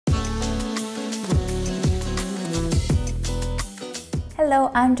Hello,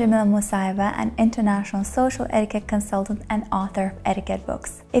 I'm Jamila Musayeva, an international social etiquette consultant and author of etiquette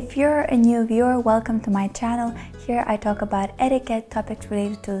books. If you're a new viewer, welcome to my channel. Here I talk about etiquette, topics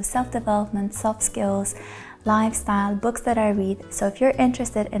related to self-development, soft skills, lifestyle, books that I read. So if you're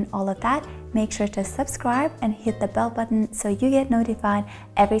interested in all of that, make sure to subscribe and hit the bell button so you get notified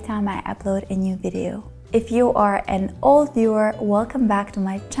every time I upload a new video. If you are an old viewer, welcome back to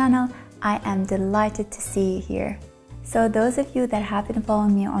my channel. I am delighted to see you here. So those of you that have been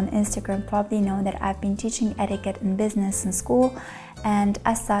following me on Instagram probably know that I've been teaching etiquette in business in school, and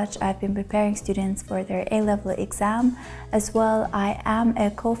as such I've been preparing students for their A-level exam. As well, I am a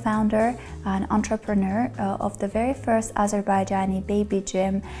co-founder and entrepreneur of the very first Azerbaijani baby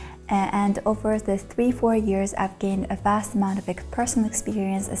gym, and over the 3-4 years I've gained a vast amount of personal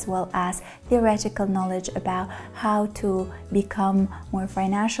experience as well as theoretical knowledge about how to become more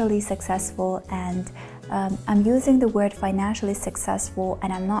financially successful. And I'm using the word financially successful,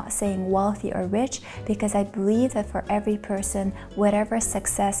 and I'm not saying wealthy or rich, because I believe that for every person, whatever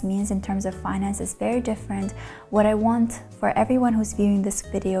success means in terms of finance is very different. What I want for everyone who's viewing this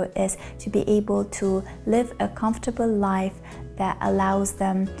video is to be able to live a comfortable life that allows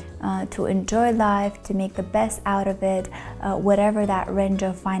them to enjoy life, to make the best out of it, whatever that range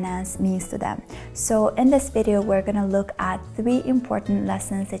of finance means to them. So in this video, we're going to look at 3 important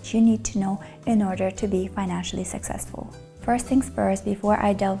lessons that you need to know in order to be financially successful. First things first, before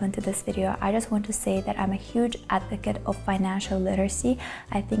I delve into this video, I just want to say that I'm a huge advocate of financial literacy.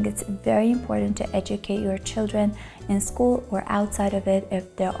 I think it's very important to educate your children in school or outside of it,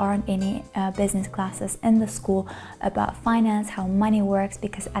 if there aren't any business classes in the school, about finance, how money works,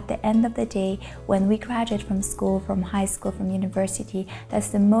 because at the end of the day, when we graduate from school, from high school, from university, that's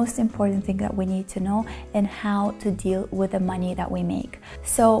the most important thing that we need to know, and how to deal with the money that we make.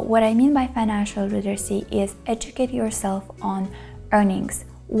 So what I mean by financial literacy is educate yourself on earnings.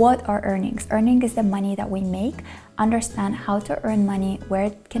 What are earnings? Earning is the money that we make. Understand how to earn money, where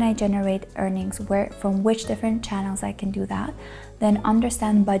can I generate earnings, from which different channels I can do that. Then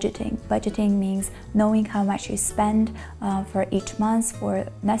understand budgeting. Budgeting means knowing how much you spend for each month for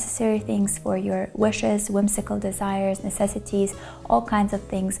necessary things, for your wishes, whimsical desires, necessities, all kinds of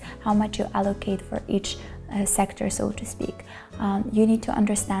things, how much you allocate for each sector, so to speak. You need to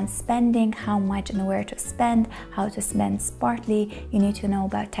understand spending, how much and where to spend, how to spend smartly. You need to know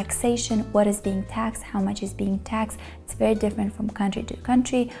about taxation, what is being taxed, how much is being taxed. It's very different from country to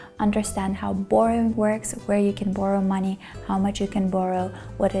country. Understand how borrowing works, where you can borrow money, how much you can borrow,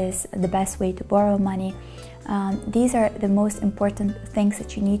 what is the best way to borrow money. These are the most important things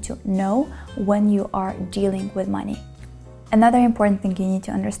that you need to know when you are dealing with money. Another important thing you need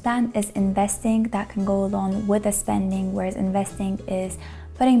to understand is investing. That can go along with the spending, whereas investing is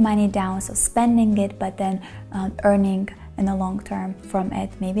putting money down, so spending it, but then earning in the long term from it,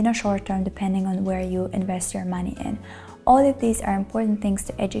 maybe in a short term, depending on where you invest your money in. All of these are important things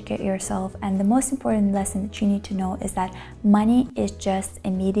to educate yourself, and the most important lesson that you need to know is that money is just a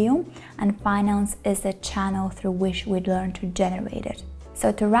medium, and finance is the channel through which we learn to generate it.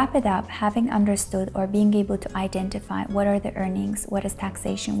 So to wrap it up, having understood or being able to identify what are the earnings, what is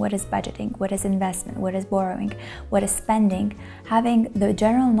taxation, what is budgeting, what is investment, what is borrowing, what is spending, having the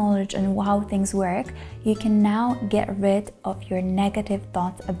general knowledge on how things work, you can now get rid of your negative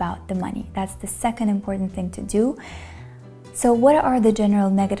thoughts about the money. That's the second important thing to do. So what are the general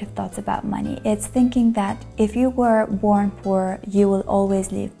negative thoughts about money? It's thinking that if you were born poor, you will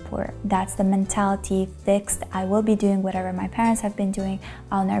always live poor. That's the mentality, fixed. I will be doing whatever my parents have been doing.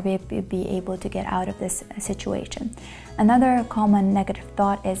 I'll never be able to get out of this situation. Another common negative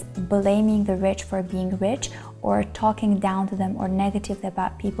thought is blaming the rich for being rich, or talking down to them or negatively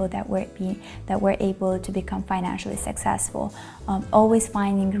about people that were able to become financially successful. Always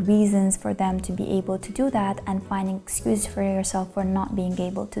finding reasons for them to be able to do that, and finding excuses for yourself for not being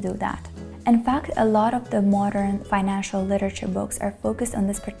able to do that. In fact, a lot of the modern financial literature books are focused on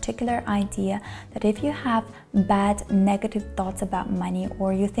this particular idea that if you have bad negative thoughts about money,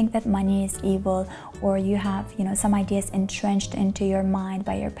 or you think that money is evil, or you have some ideas entrenched into your mind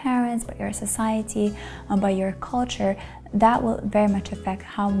by your parents, by your society, by your culture, that will very much affect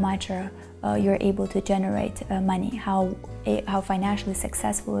how much you're able to generate money, how financially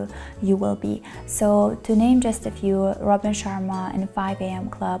successful you will be. So to name just a few, Robin Sharma in 5 a.m.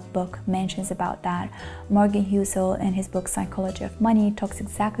 Club book mentions about that. Morgan Housel in his book Psychology of Money talks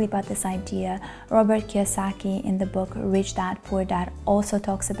exactly about this idea. Robert Kiyosaki in the book Rich Dad Poor Dad also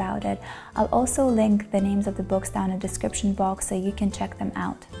talks about it. I'll also link the names of the books down in the description box so you can check them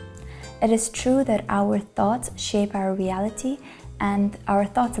out. It is true that our thoughts shape our reality, and our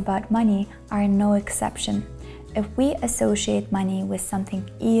thoughts about money are no exception. If we associate money with something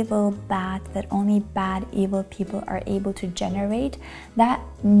evil, bad, that only bad, evil people are able to generate, that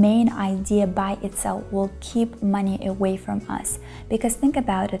main idea by itself will keep money away from us. Because think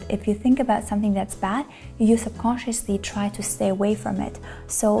about it, if you think about something that's bad, you subconsciously try to stay away from it.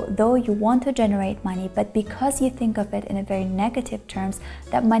 So though you want to generate money, but because you think of it in a very negative terms,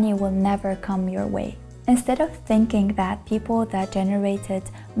 that money will never come your way. Instead of thinking that people that generated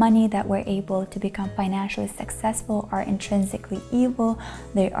money, that were able to become financially successful, are intrinsically evil,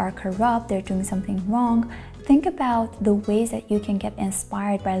 they are corrupt, they're doing something wrong, think about the ways that you can get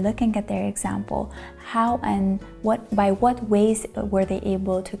inspired by looking at their example. How and by what ways were they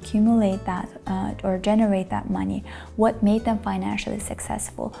able to accumulate that or generate that money? What made them financially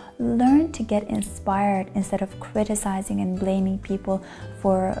successful? Learn to get inspired instead of criticizing and blaming people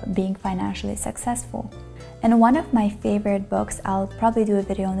for being financially successful. In one of my favorite books, I'll probably do a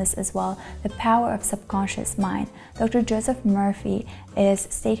video on this as well, The Power of Subconscious Mind, Dr. Joseph Murphy is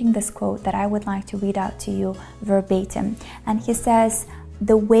stating this quote that I would like to read out to you verbatim. And he says,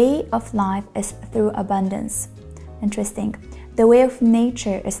 "The way of life is through abundance." Interesting. "The way of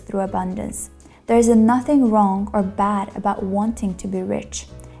nature is through abundance. There is nothing wrong or bad about wanting to be rich.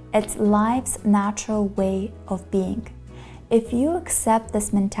 It's life's natural way of being. If you accept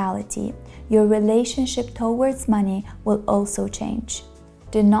this mentality, your relationship towards money will also change.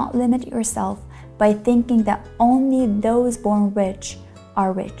 Do not limit yourself by thinking that only those born rich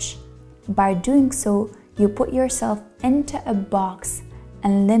are rich. By doing so, you put yourself into a box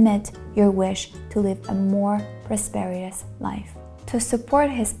and limit your wish to live a more prosperous life." To support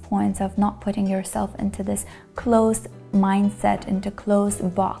his points of not putting yourself into this closed mindset, into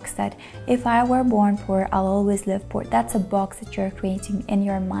closed box that if I were born poor, I'll always live poor. That's a box that you're creating in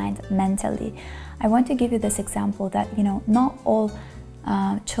your mind mentally. I want to give you this example that, not all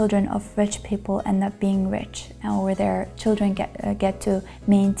children of rich people end up being rich, or their children get to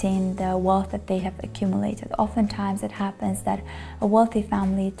maintain the wealth that they have accumulated. Oftentimes it happens that a wealthy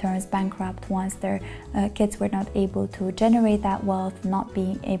family turns bankrupt once their kids were not able to generate that wealth, not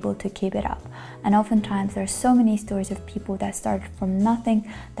being able to keep it up. And oftentimes there's so many stories of people that started from nothing,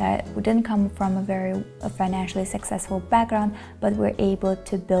 that didn't come from a very financially successful background, but were able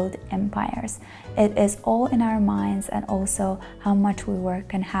to build empires. It is all in our minds, and also how much we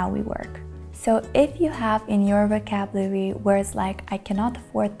work and how we work. So if you have in your vocabulary words like "I cannot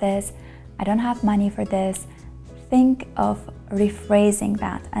afford this," "I don't have money for this," think of rephrasing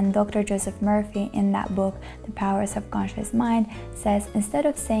that. And Dr. Joseph Murphy in that book, The Power of Subconscious Mind, says instead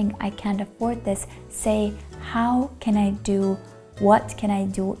of saying "I can't afford this," say "How can I do? What can I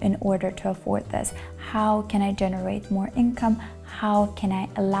do in order to afford this? How can I generate more income? How can I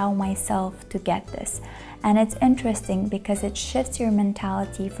allow myself to get this?" And it's interesting because it shifts your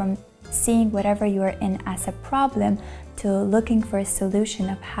mentality from seeing whatever you're in as a problem to looking for a solution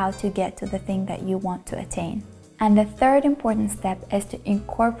of how to get to the thing that you want to attain. And the third important step is to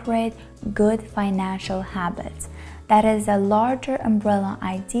incorporate good financial habits. That is a larger umbrella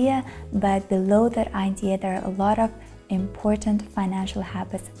idea, but below that idea there are a lot of important financial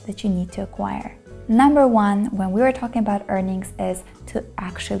habits that you need to acquire. Number one, when we were talking about earnings, is to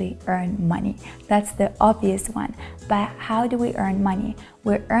actually earn money. That's the obvious one. But how do we earn money?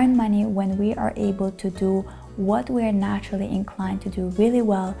 We earn money when we are able to do what we are naturally inclined to do really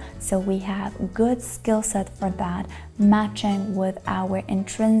well, so we have good skill set for that, matching with our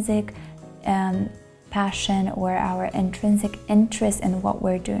intrinsic passion or our intrinsic interest in what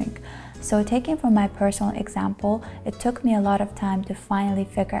we're doing. So taking from my personal example, it took me a lot of time to finally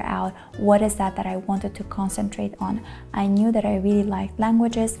figure out what is that I wanted to concentrate on. I knew that I really liked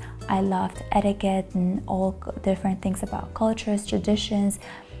languages, I loved etiquette and all different things about cultures, traditions.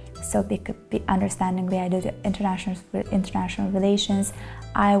 So understandingly, I did international relations.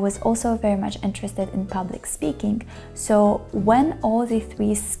 I was also very much interested in public speaking. So when all the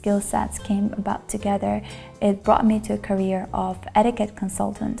three skill sets came about together, it brought me to a career of etiquette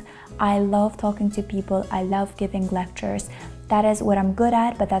consultant. I love talking to people, I love giving lectures. That is what I'm good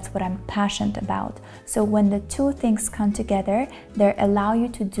at, but that's what I'm passionate about. So when the two things come together, they allow you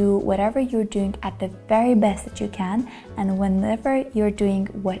to do whatever you're doing at the very best that you can. And whenever you're doing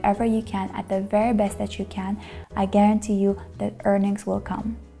whatever you can at the very best that you can, I guarantee you that earnings will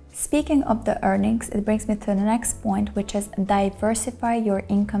come. Speaking of the earnings, it brings me to the next point, which is diversify your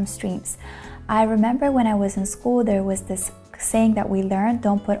income streams. I remember when I was in school, there was this saying that we learned,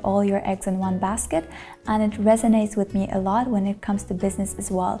 don't put all your eggs in one basket, and it resonates with me a lot when it comes to business as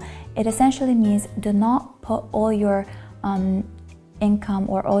well. It essentially means do not put all your income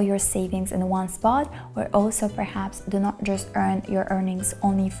or all your savings in one spot, or also perhaps do not just earn your earnings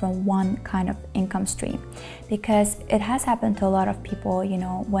only from one kind of income stream. Because it has happened to a lot of people, you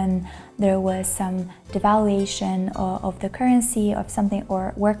know, when there was some devaluation of the currency of something,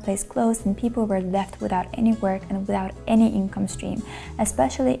 or workplace closed, and people were left without any work and without any income stream,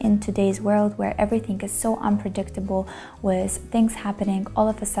 especially in today's world where everything is so unpredictable, with things happening all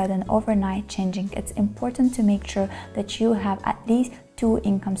of a sudden overnight changing. It's important to make sure that you have at least 2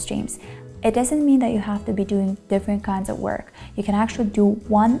 income streams. It doesn't mean that you have to be doing different kinds of work. You can actually do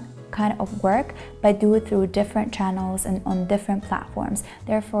one kind of work, but do it through different channels and on different platforms,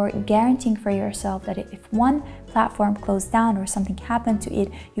 therefore guaranteeing for yourself that if one platform closed down or something happened to it,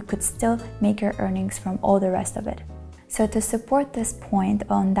 you could still make your earnings from all the rest of it. So to support this point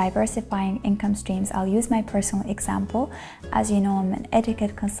on diversifying income streams, I'll use my personal example. As you know, I'm an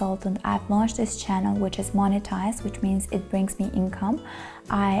etiquette consultant. I've launched this channel which is monetized, which means it brings me income.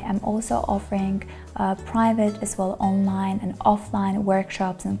 I am also offering private as well online and offline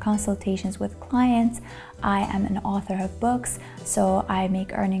workshops and consultations with clients. I am an author of books, so I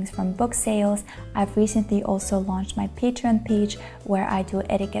make earnings from book sales. I've recently also launched my Patreon page where I do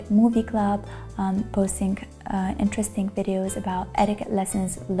etiquette movie club, posting interesting videos about etiquette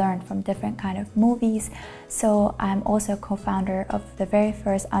lessons learned from different kind of movies. So I'm also co-founder of the very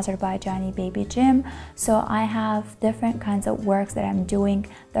first Azerbaijani baby gym. So I have different kinds of works that I'm doing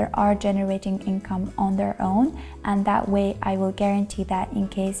that are generating income on their own, and that way I will guarantee that in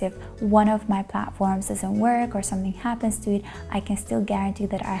case if one of my platforms doesn't work or something happens to it, I can still guarantee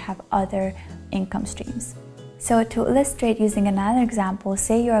that I have other income streams. So to illustrate using another example,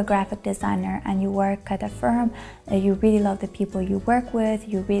 say you're a graphic designer and you work at a firm, you really love the people you work with,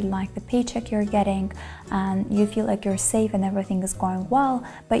 you really like the paycheck you're getting, and you feel like you're safe and everything is going well,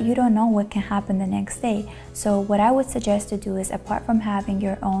 but you don't know what can happen the next day. So what I would suggest to do is, apart from having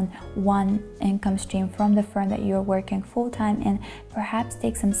your own one income stream from the firm that you're working full-time in, perhaps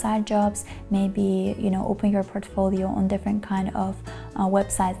take some side jobs, maybe, you know, open your portfolio on different kind of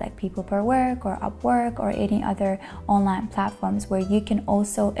websites like People Per Work or Upwork or any other online platforms where you can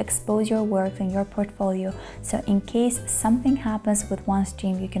also expose your work and your portfolio. So in case something happens with one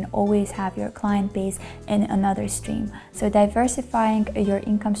stream, you can always have your client base in another stream. So diversifying your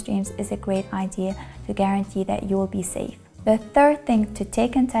income streams is a great idea to guarantee that you will be safe. The third thing to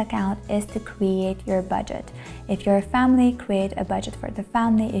take into account is to create your budget. If you're a family, create a budget for the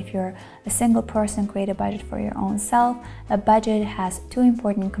family. If you're a single person, create a budget for your own self. A budget has 2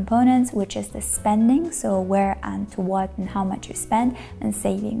 important components, which is the spending, so where and to what and how much you spend, and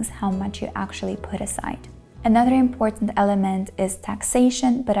savings, how much you actually put aside. Another important element is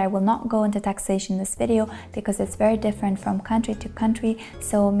taxation, but I will not go into taxation in this video because it's very different from country to country.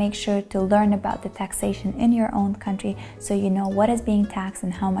 So make sure to learn about the taxation in your own country so you know what is being taxed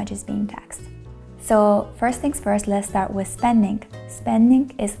and how much is being taxed. So first things first, let's start with spending.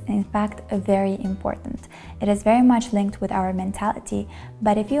 Spending is in fact very important. It is very much linked with our mentality,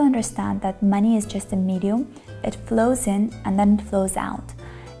 but if you understand that money is just a medium, it flows in and then it flows out.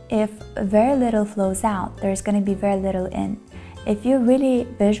 If very little flows out, there's going to be very little in. If you really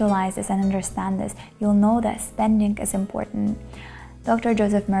visualize this and understand this, you'll know that spending is important. Dr.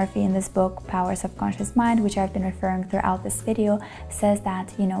 Joseph Murphy, in this book, Power of Conscious Mind, which I've been referring throughout this video, says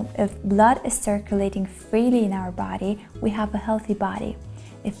that, you know, if blood is circulating freely in our body, we have a healthy body.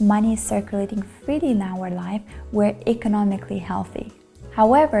 If money is circulating freely in our life, we're economically healthy.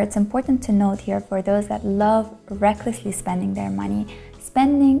 However, it's important to note here, for those that love recklessly spending their money,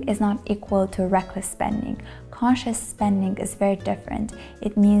 spending is not equal to reckless spending. Conscious spending is very different.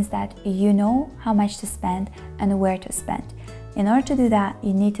 It means that you know how much to spend and where to spend. In order to do that,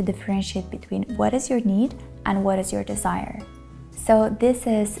 you need to differentiate between what is your need and what is your desire. So this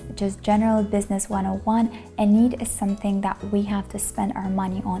is just general business 101. A need is something that we have to spend our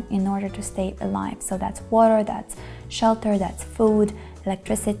money on in order to stay alive. So that's water, that's shelter, that's food,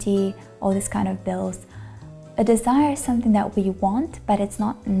 electricity, all these kind of bills. A desire is something that we want, but it's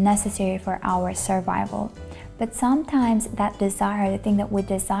not necessary for our survival. But sometimes that desire, the thing that we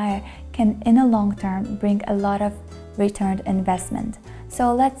desire, can in the long term bring a lot of returned investment.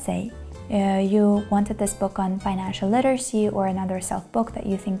 So let's say you wanted this book on financial literacy or another self-book that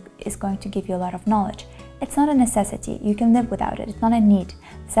you think is going to give you a lot of knowledge. It's not a necessity. You can live without it. It's not a need.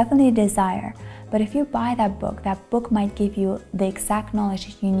 It's definitely a desire. But if you buy that book might give you the exact knowledge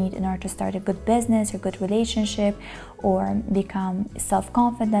that you need in order to start a good business or good relationship or become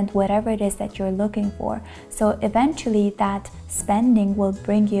self-confident, whatever it is that you're looking for. So eventually that spending will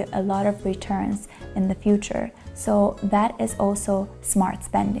bring you a lot of returns in the future. So that is also smart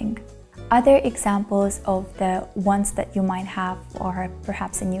spending. Other examples of the ones that you might have are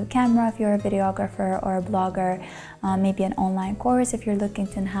perhaps a new camera if you're a videographer or a blogger, maybe an online course if you're looking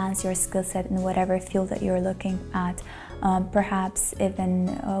to enhance your skill set in whatever field that you're looking at, perhaps even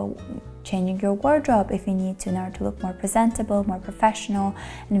changing your wardrobe if you need to in order to look more presentable, more professional,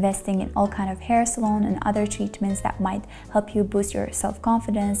 investing in all kind of hair salon and other treatments that might help you boost your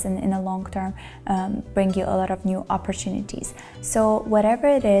self-confidence and in the long term bring you a lot of new opportunities. So whatever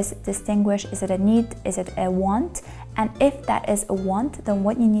it is, distinguish, is it a need, is it a want? And if that is a want, then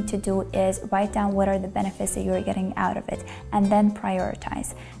what you need to do is write down what are the benefits that you're getting out of it and then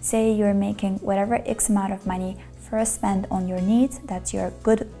prioritize. Say you're making whatever X amount of money, first spend on your needs, that's your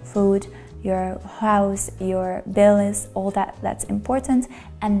good food, your house, your bills, all that's important,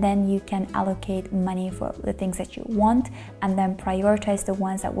 and then you can allocate money for the things that you want and then prioritize the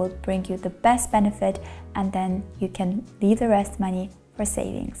ones that will bring you the best benefit, and then you can leave the rest money for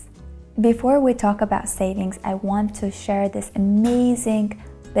savings. Before we talk about savings, I want to share this amazing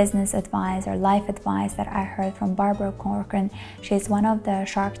business advice or life advice that I heard from Barbara Corcoran. She's one of the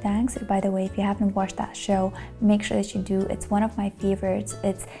Shark Tanks. By the way, if you haven't watched that show, make sure that you do. It's one of my favorites.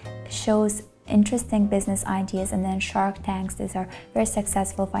 It shows interesting business ideas, and then Shark Tanks, these are very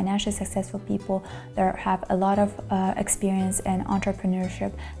successful, financially successful people that have a lot of experience in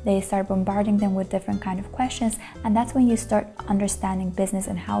entrepreneurship. They start bombarding them with different kind of questions, and that's when you start understanding business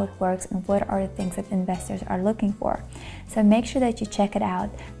and how it works and what are the things that investors are looking for. So make sure that you check it out.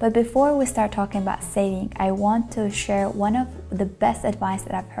 But before we start talking about saving, I want to share one of the best advice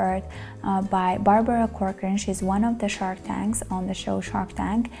that I've heard by Barbara Corcoran. She's one of the Shark Tanks on the show Shark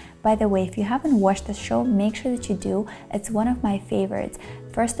Tank. By the way, if you haven't watched the show, make sure that you do. It's one of my favorites.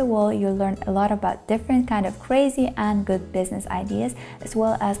 First of all, you'll learn a lot about different kind of crazy and good business ideas, as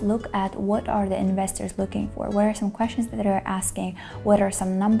well as look at what are the investors looking for, what are some questions that they're asking, what are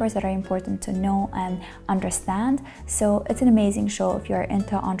some numbers that are important to know and understand. So it's an amazing show if you're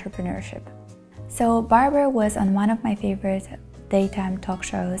into entrepreneurship. So Barbara was on one of my favorite daytime talk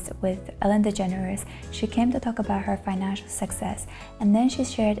shows with Ellen DeGeneres. She came to talk about her financial success, and then she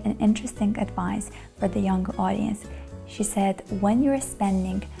shared an interesting advice for the young audience. She said, when you're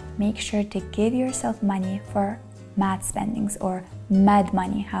spending, make sure to give yourself money for mad spendings, or mad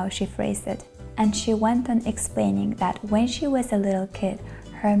money, how she phrased it. And she went on explaining that when she was a little kid,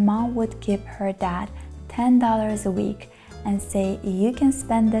 her mom would give her dad $10 a week and say, you can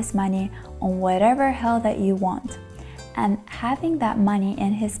spend this money on whatever hell that you want. And having that money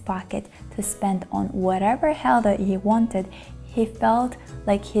in his pocket to spend on whatever hell that he wanted, he felt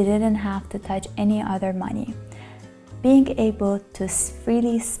like he didn't have to touch any other money. Being able to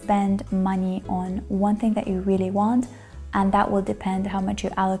freely spend money on one thing that you really want, and that will depend how much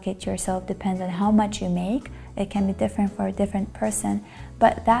you allocate yourself, depends on how much you make. It can be different for a different person,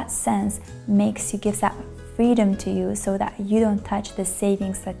 but that sense gives that freedom to you so that you don't touch the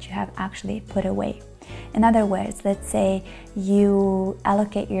savings that you have actually put away. In other words, let's say you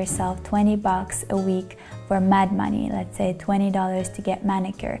allocate yourself $20 a week for mad money, let's say $20 to get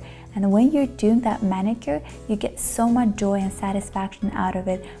manicure. And when you're doing that manicure, you get so much joy and satisfaction out of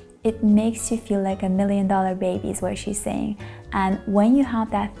it. It makes you feel like $1 million baby is what she's saying. And when you have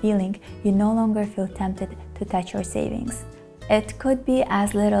that feeling, you no longer feel tempted to touch your savings. It could be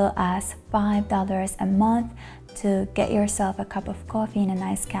as little as $5 a month to get yourself a cup of coffee in a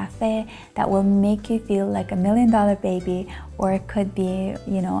nice cafe that will make you feel like $1 million baby, or it could be,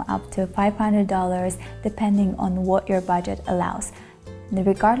 up to $500 depending on what your budget allows.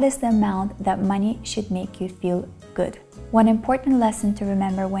 Regardless the amount, that money should make you feel good. One important lesson to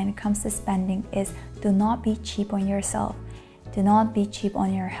remember when it comes to spending is do not be cheap on yourself. Do not be cheap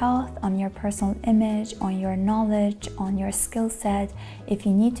on your health, on your personal image, on your knowledge, on your skill set. If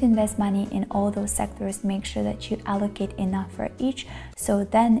you need to invest money in all those sectors, make sure that you allocate enough for each, so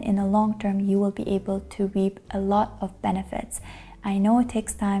then in the long term you will be able to reap a lot of benefits. I know it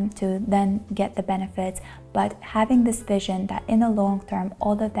takes time to then get the benefits, but having this vision that in the long term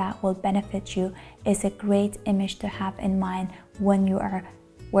all of that will benefit you is a great image to have in mind when you are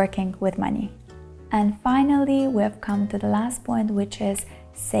working with money. And finally, we have come to the last point, which is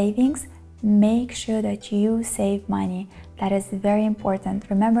savings. Make sure that you save money. That is very important.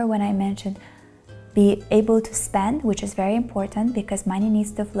 Remember when I mentioned be able to spend, which is very important because money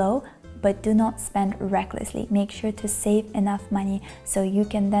needs to flow, but do not spend recklessly. Make sure to save enough money so you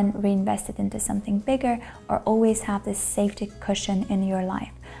can then reinvest it into something bigger, or always have this safety cushion in your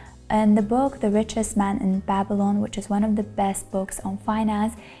life. In the book The Richest Man in Babylon, which is one of the best books on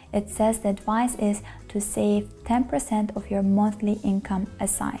finance, it says the advice is to save 10% of your monthly income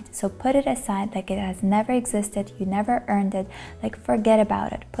aside. So put it aside like it has never existed, you never earned it, like forget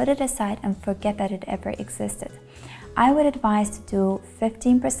about it. Put it aside and forget that it ever existed. I would advise to do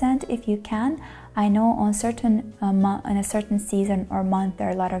 15% if you can. I know on in a certain season or month there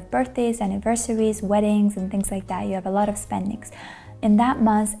are a lot of birthdays, anniversaries, weddings and things like that. You have a lot of spendings. In that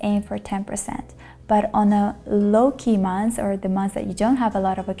month, aim for 10%. But on a low-key month, or the months that you don't have a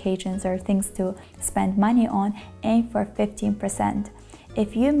lot of occasions or things to spend money on, aim for 15%.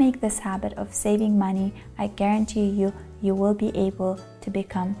 If you make this habit of saving money, I guarantee you, you will be able to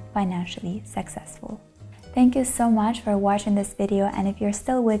become financially successful. Thank you so much for watching this video, and if you're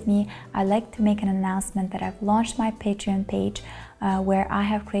still with me, I'd like to make an announcement that I've launched my Patreon page where I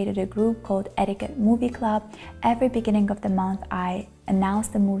have created a group called Etiquette Movie Club. Every beginning of the month I announce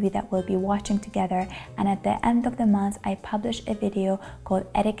the movie that we'll be watching together, and at the end of the month I publish a video called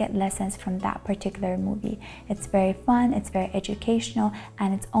Etiquette Lessons from that particular movie. It's very fun, it's very educational,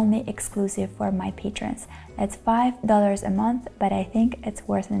 and it's only exclusive for my patrons. It's $5 a month, but I think it's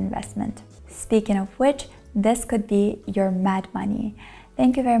worth an investment. Speaking of which, this could be your mad money.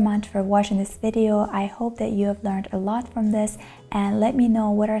 Thank you very much for watching this video. I hope that you have learned a lot from this, and let me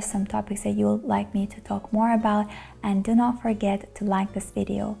know what are some topics that you would like me to talk more about, and do not forget to like this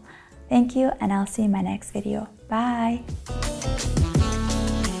video. Thank you, and I'll see you in my next video. Bye!